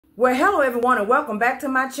Well, hello everyone and welcome back to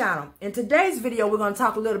my channel. In today's video, we're going to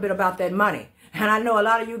talk a little bit about that money. And I know a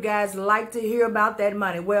lot of you guys like to hear about that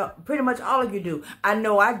money. Well, pretty much all of you do. I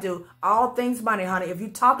know I do. All things money, honey. If you're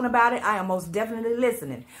talking about it, I am most definitely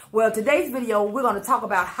listening. Well, today's video, we're going to talk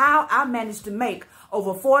about how I managed to make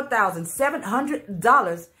over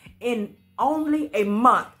 $4,700 in only a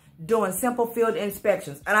month doing simple field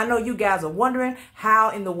inspections. And I know you guys are wondering how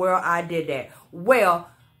in the world I did that. Well,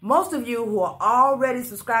 most of you who are already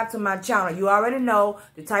subscribed to my channel, you already know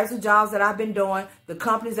the types of jobs that I've been doing, the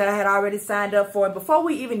companies that I had already signed up for. Before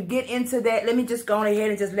we even get into that, let me just go ahead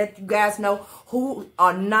and just let you guys know who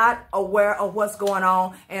are not aware of what's going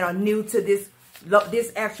on and are new to this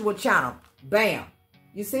actual channel. Bam.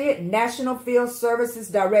 You see it? National Field Services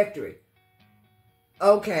Directory.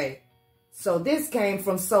 Okay. So this came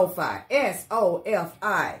from SoFi.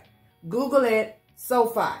 S-O-F-I. Google it.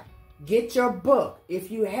 SoFi. Get your book. If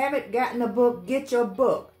you haven't gotten a book, get your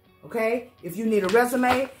book. Okay? If you need a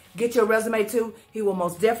resume, get your resume too. He will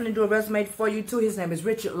most definitely do a resume for you too. His name is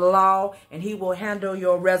Richard Law, and he will handle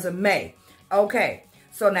your resume. Okay.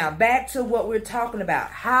 So now back to what we're talking about.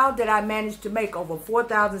 How did I manage to make over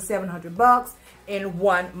 $4,700 in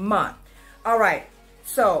 1 month? All right.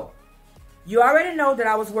 So you already know that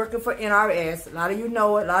I was working for NRS. A lot of you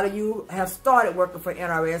know it. A lot of you have started working for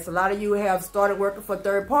NRS. A lot of you have started working for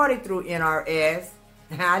third party through NRS.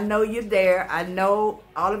 I know you're there. I know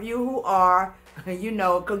all of you who are. You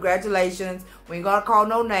know, congratulations. We ain't gonna call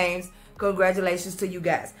no names. Congratulations to you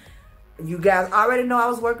guys. You guys already know I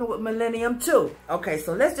was working with Millennium too. Okay,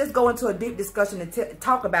 so let's just go into a deep discussion and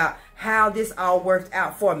talk about how this all worked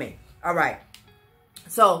out for me. All right.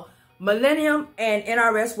 So Millennium and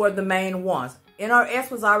NRS were the main ones. NRS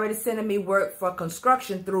was already sending me work for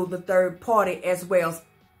construction through the third party as well,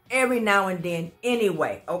 every now and then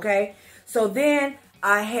anyway, okay? So then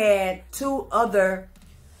I had 2 other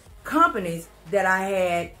companies that I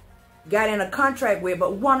had got in a contract with,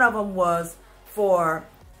 but one of them was for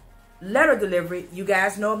letter delivery. You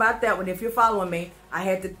guys know about that one. If you're following me, I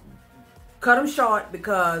had to cut them short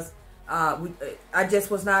because I just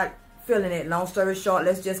was not feeling it. Long story short,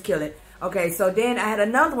 let's just kill it. Okay, so then I had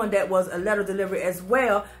another one that was a letter delivery as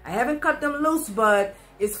well. I haven't cut them loose, but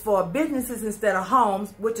it's for businesses instead of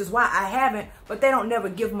homes, which is why I haven't, but they don't never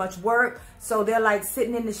give much work. So they're like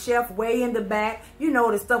sitting in the shelf way in the back. You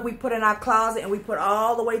know, the stuff we put in our closet and we put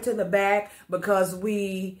all the way to the back because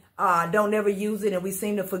we don't ever use it and we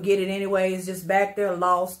seem to forget it anyway. It's just back there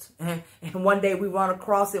lost. And one day we run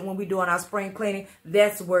across it when we're doing our spring cleaning.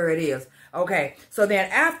 That's where it is. Okay, so then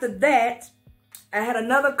after that, I had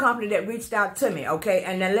another company that reached out to me, okay?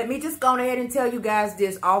 And then let me just go ahead and tell you guys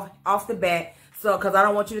this off the bat, so because I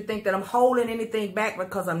don't want you to think that I'm holding anything back,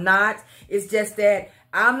 because I'm not. It's just that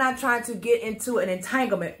I'm not trying to get into an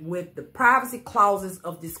entanglement with the privacy clauses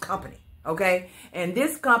of this company, okay? And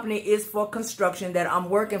this company is for construction that I'm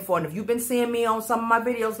working for. And if you've been seeing me on some of my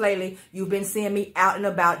videos lately, you've been seeing me out and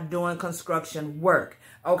about doing construction work,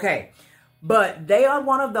 okay? But they are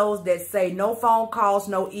one of those that say no phone calls,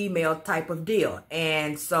 no email type of deal.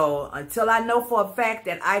 And so until I know for a fact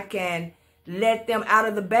that I can let them out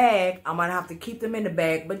of the bag, I'm going to have to keep them in the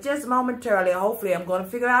bag. But just momentarily, hopefully, I'm going to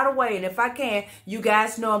figure out a way. And if I can, you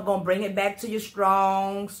guys know I'm going to bring it back to you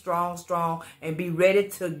strong, strong, strong. And be ready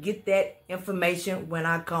to get that information when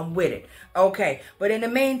I come with it. Okay. But in the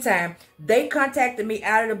meantime, they contacted me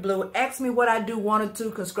out of the blue, asked me what I do 1 or 2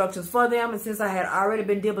 constructions for them. And since I had already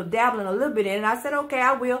been dibble-dabbling a little bit in it, I said, okay,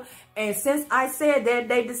 I will. And since I said that,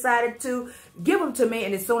 they decided to give them to me.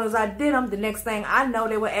 And as soon as I did them, the next thing I know,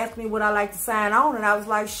 they would ask me would I like to sign on. And I was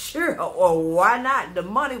like, sure, or why not? The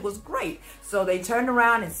money was great. So they turned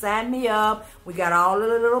around and signed me up. We got all the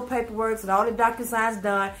little paperwork and all the DocuSigns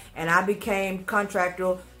done. And I became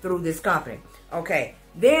contractual through this company. Okay.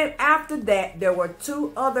 Then after that, there were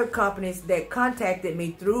 2 other companies that contacted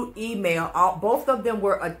me through email. Both of them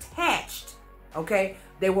were attached. Okay.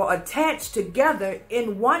 They were attached together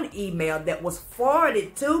in one email that was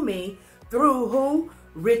forwarded to me through who?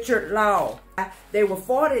 Richard Law. They were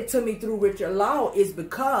forwarded to me through Richard Law is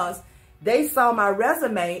because they saw my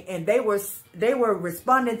resume and they were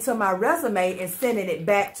responding to my resume and sending it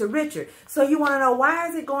back to Richard. So you want to know why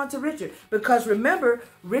is it going to Richard? Because remember,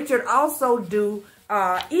 Richard also do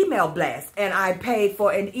email blast, and I paid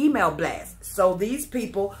for an email blast. So these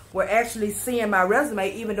people were actually seeing my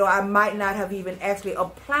resume, even though I might not have even actually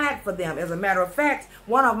applied for them. As a matter of fact,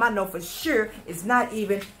 one of them I know for sure is not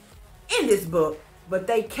even in this book, but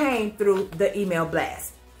they came through the email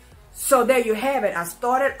blast. So there you have it. I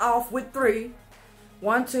started off with 3.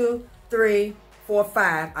 1, 2, 3, for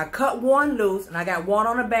 5. I cut 1 loose, and I got 1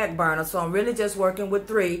 on the back burner, so I'm really just working with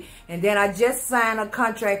 3. And then I just signed a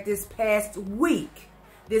contract this past week,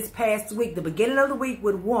 the beginning of the week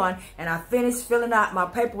with 1, and I finished filling out my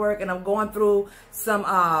paperwork, and I'm going through some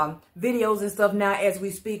videos and stuff now as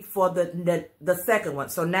we speak for the second one.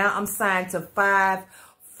 So now I'm signed to 5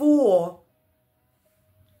 full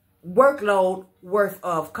workload worth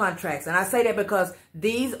of contracts. And I say that because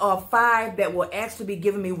these are 5 that will actually be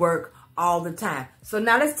giving me work all the time. So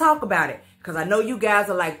now let's talk about it, because I know you guys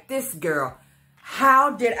are like, this girl,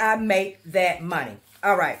 how did I make that money?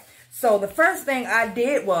 All right. So the first thing I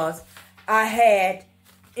did was I had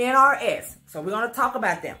NRS. So we're going to talk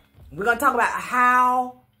about them. We're going to talk about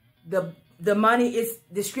how the money is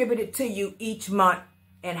distributed to you each month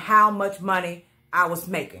and how much money I was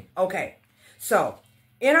making. Okay. So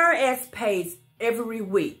NRS pays every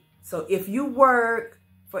week. So if you work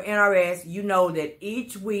for NRS, you know that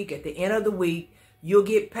each week, at the end of the week, you'll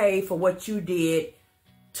get paid for what you did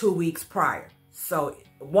 2 weeks prior. So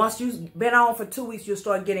once you've been on for 2 weeks, you'll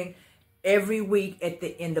start getting every week at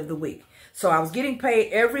the end of the week. So I was getting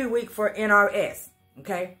paid every week for NRS,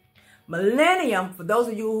 okay? Millennium, for those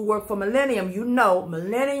of you who work for Millennium, you know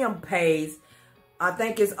Millennium pays, I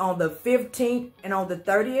think it's on the 15th and on the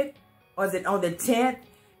 30th, or is it on the 10th?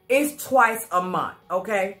 It's twice a month,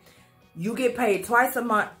 okay? You get paid twice a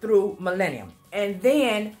month through Millennium. And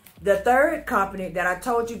then the third company that I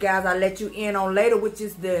told you guys I'll let you in on later, which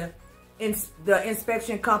is the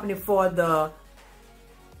inspection company for the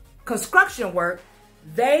construction work,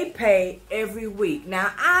 they pay every week.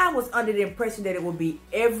 Now, I was under the impression that it would be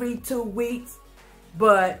every 2 weeks,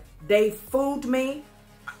 but they fooled me.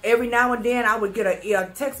 Every now and then I would get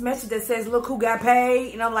a text message that says, look who got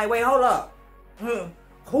paid. And I'm like, wait, hold up. Who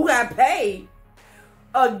got paid?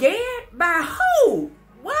 Again? By who?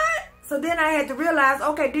 What? So then I had to realize,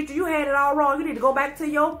 okay, Deidre, you had it all wrong. You need to go back to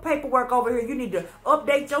your paperwork over here. You need to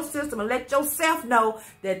update your system and let yourself know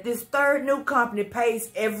that this third new company pays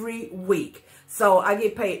every week. So I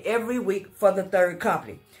get paid every week for the third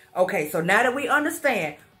company. Okay, so now that we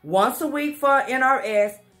understand, once a week for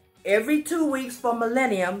NRS, every 2 weeks for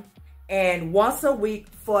Millennium, and once a week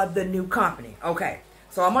for the new company. Okay,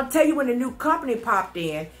 so I'm going to tell you when the new company popped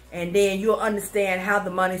in, and then you'll understand how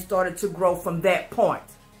the money started to grow from that point.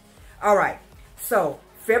 All right, so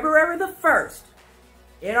February the 1st,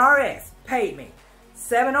 NRS paid me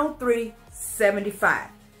 $703.75.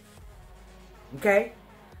 Okay,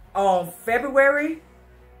 on February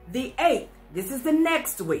the 8th, this is the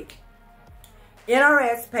next week,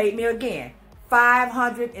 NRS paid me again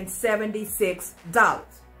 $576.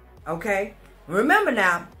 Okay, remember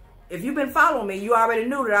now, if you've been following me, you already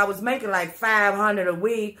knew that I was making like $500 a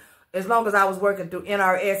week as long as I was working through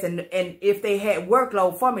NRS, and if they had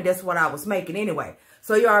workload for me, that's what I was making anyway.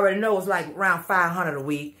 So you already know it's like around $500 a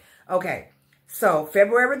week. Okay, so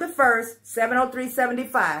February the 1st,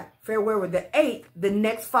 $703.75. February the 8th, the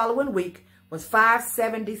next following week, was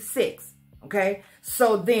 $576. Okay,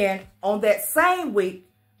 so then on that same week,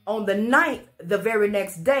 on the 9th, the very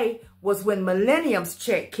next day, was when Millennium's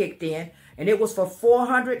check kicked in, and it was for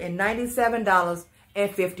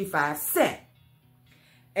 $497.55.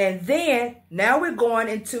 And then, now we're going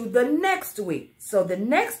into the next week. So the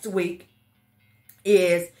next week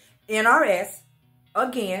is NRS,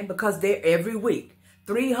 again, because they're every week,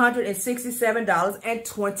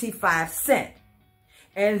 $367.25.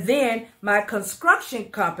 And then my construction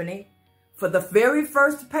company, for the very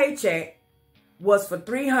first paycheck, was for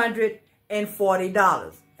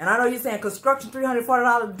 $340. And I know you're saying, construction,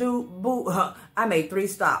 $340, boo. I made 3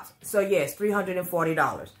 stops. So yes,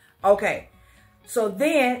 $340. Okay. So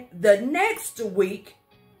then the next week,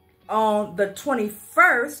 on the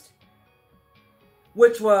 21st,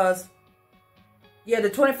 which was, the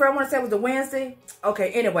 21st, I want to say was the Wednesday. Okay,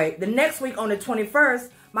 anyway, the next week on the 21st,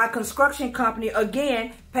 my construction company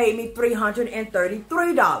again paid me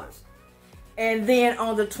 $333. And then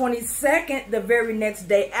on the 22nd, the very next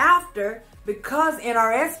day after, because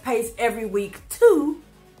NRS pays every week too,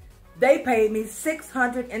 they paid me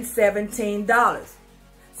 $617.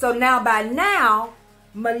 So now by now,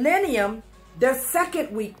 Millennium, their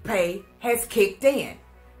second week pay has kicked in.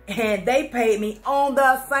 And they paid me on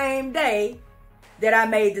the same day that I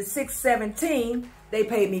made the $617, they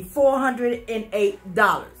paid me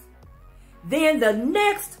 $408. Then the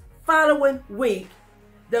next following week,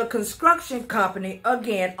 the construction company,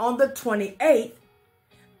 again on the 28th,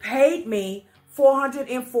 paid me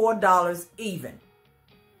 $404 even.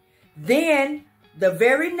 Then the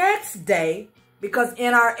very next day, because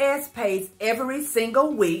NRS pays every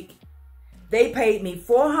single week, they paid me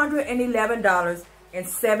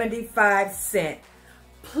 $411.75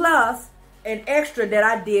 plus an extra that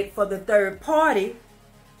I did for the third party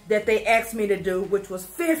that they asked me to do, which was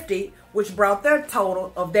 $50, which brought their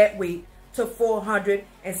total of that week to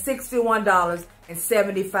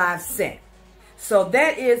 $461.75. So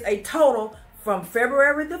that is a total from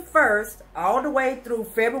February the 1st all the way through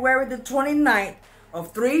February the 29th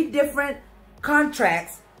of 3 different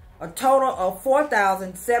contracts, a total of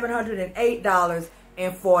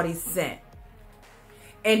 $4,708.40.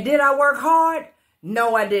 And did I work hard?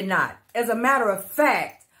 No, I did not. As a matter of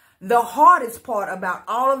fact, the hardest part about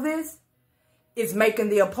all of this is making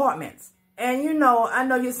the appointments. And you know, I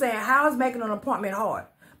know you're saying, how is making an appointment hard?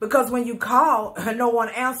 Because when you call, no one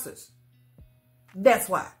answers. That's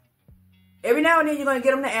why. Every now and then you're going to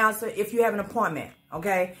get them to answer if you have an appointment,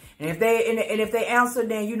 okay? And if they answer,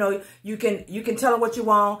 then you know you can tell them what you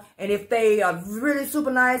want. And if they are really super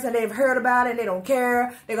nice and they've heard about it and they don't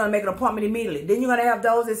care, they're going to make an appointment immediately. Then you're going to have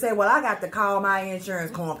those that say, well, I got to call my insurance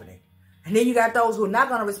company. And then you got those who are not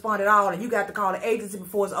going to respond at all, and you got to call the agency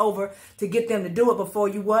before it's over to get them to do it before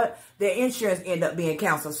you their insurance end up being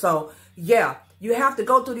canceled. So yeah, you have to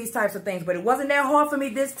go through these types of things. But it wasn't that hard for me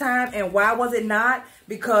this time. And why was it not?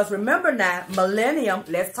 Because remember now, Millennium,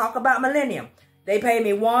 let's talk about Millennium. They paid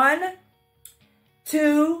me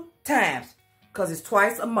 2 times because it's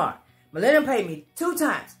twice a month. Millennium paid me 2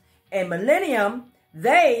 times. And Millennium,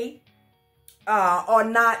 they are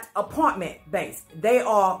not appointment based. They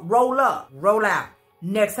are roll up, roll out,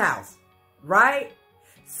 next house, right?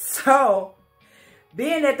 So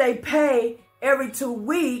being that they pay every 2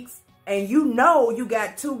 weeks, and you know you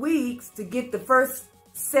got 2 weeks to get the first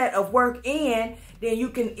set of work in, then you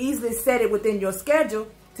can easily set it within your schedule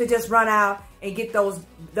to just run out and get those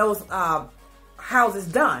houses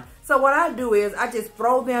done. So what I do is I just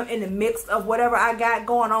throw them in the mix of whatever I got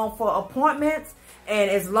going on for appointments.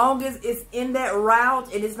 And as long as it's in that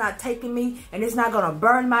route and it's not taking me and it's not going to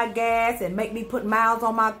burn my gas and make me put miles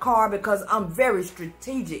on my car, because I'm very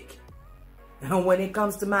strategic when it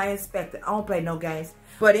comes to my inspector. I don't play no games.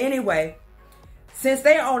 But anyway, since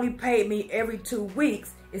they only paid me every 2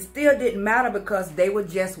 weeks, it still didn't matter because they would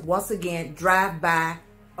just, once again, drive by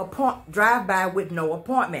with no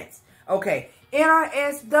appointments. Okay,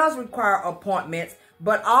 NRS does require appointments,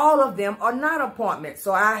 but all of them are not appointments.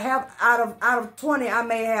 So I have, out of 20, I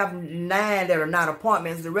may have 9 that are not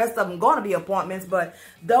appointments. The rest of them going to be appointments, but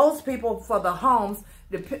those people for the homes,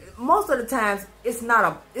 most of the times, it's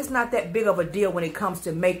not that big of a deal when it comes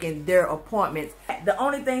to making their appointments. The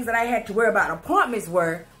only things that I had to worry about appointments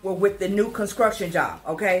were with the new construction job,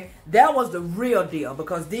 okay? That was the real deal,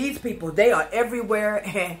 because these people, they are everywhere,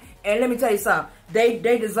 and let me tell you something,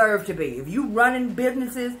 they deserve to be. If you running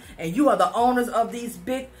businesses and you are the owners of these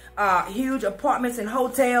big, huge apartments and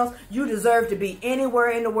hotels, you deserve to be anywhere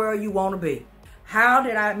in the world you want to be. How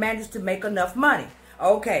did I manage to make enough money?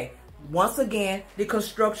 Okay. Once again, the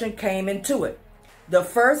construction came into it. The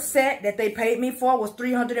first set that they paid me for was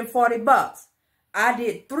 $340. I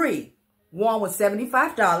did 3. One was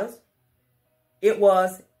 $75. It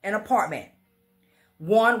was an apartment.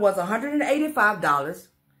 One was $185.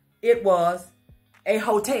 It was a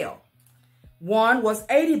hotel. One was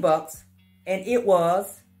 $80, and it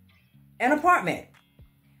was an apartment.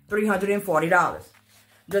 $340.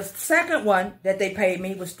 The second one that they paid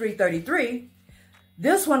me was $333.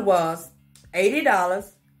 This one was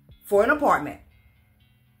 $80 for an apartment,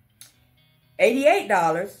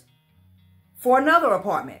 $88 for another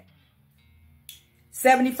apartment,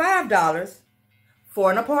 $75 for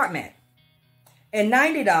an apartment, and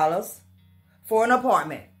 $90 for an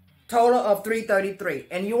apartment. Total of $333.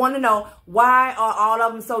 And you want to know why are all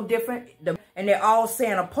of them so different? And they're all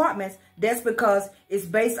saying apartments. That's because it's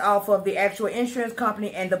based off of the actual insurance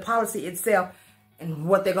company and the policy itself and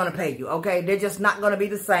what they're going to pay you, okay? They're just not going to be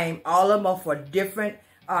the same. All of them are for different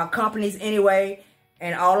companies anyway,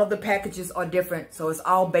 and all of the packages are different, so it's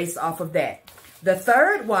all based off of that. The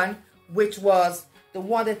third one, which was the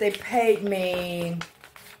one that they paid me,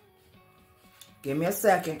 give me a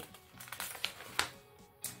second,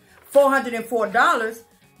 $404.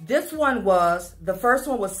 This one was, the first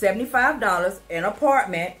one was $75, an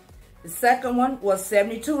apartment. The second one was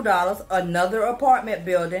 $72, another apartment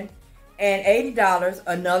building. And $80,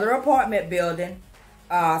 another apartment building.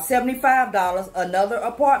 $75, another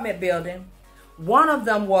apartment building. One of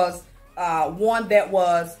them was one that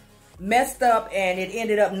was messed up, and it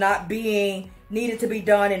ended up not being needed to be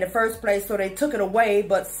done in the first place, so they took it away.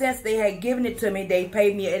 But since they had given it to me, they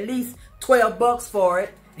paid me at least $12 for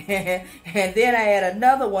it. And then I had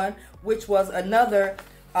another one, which was another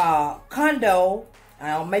condo.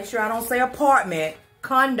 I'll make sure I don't say apartment,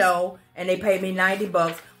 condo, and they paid me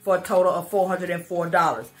 $90 for a total of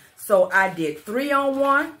 $404. So I did 3 on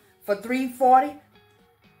one for for $340.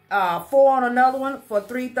 4 on another one for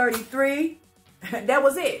 $333. That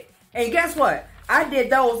was it. And guess what? I did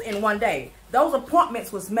those in one day. Those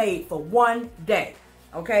appointments was made for one day.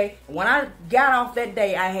 Okay? When I got off that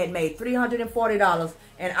day, I had made $340,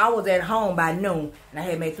 and I was at home by noon, and I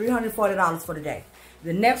had made $340 for the day.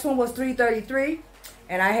 The next one was $333,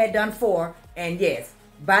 and I had done 4, and yes,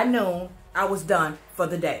 by noon, I was done for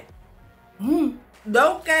the day.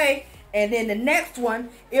 Okay. And then the next one,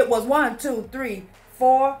 it was 1, 2, 3,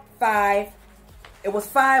 4, 5. It was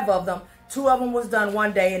 5 of them. 2 of them was done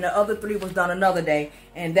one day, and the other 3 was done another day,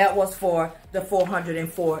 and that was for the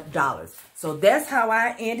 $404. So that's how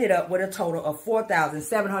I ended up with a total of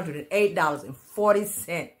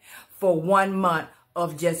 $4,708.40 for 1 month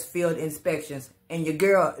of just field inspections. And your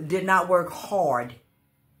girl did not work hard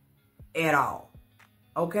at all.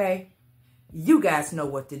 Okay? You guys know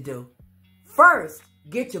what to do. First,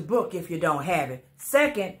 get your book if you don't have it.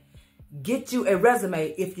 Second, get you a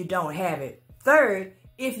resume if you don't have it. Third,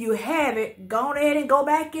 if you have it, go ahead and go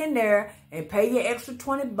back in there and pay your extra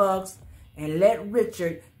 $20 and let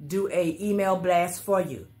Richard do a email blast for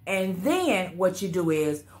you. And then what you do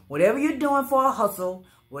is, whatever you're doing for a hustle,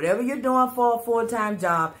 whatever you're doing for a full-time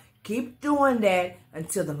job, keep doing that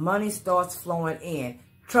until the money starts flowing in.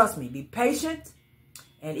 Trust me, be patient.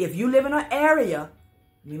 And if you live in an area,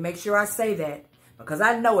 let me make sure I say that, because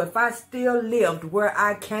I know if I still lived where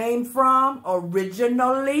I came from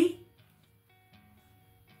originally,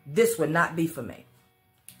 this would not be for me.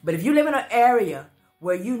 But if you live in an area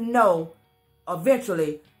where you know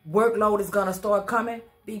eventually workload is going to start coming,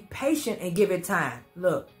 be patient and give it time.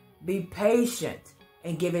 Look, be patient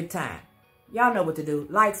and give it time. Y'all know what to do.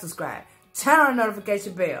 Like, subscribe, turn on the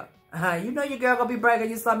notification bell. You know your girl going to be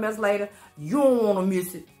bringing you something else later. You don't want to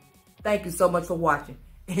miss it. Thank you so much for watching.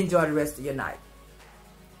 Enjoy the rest of your night.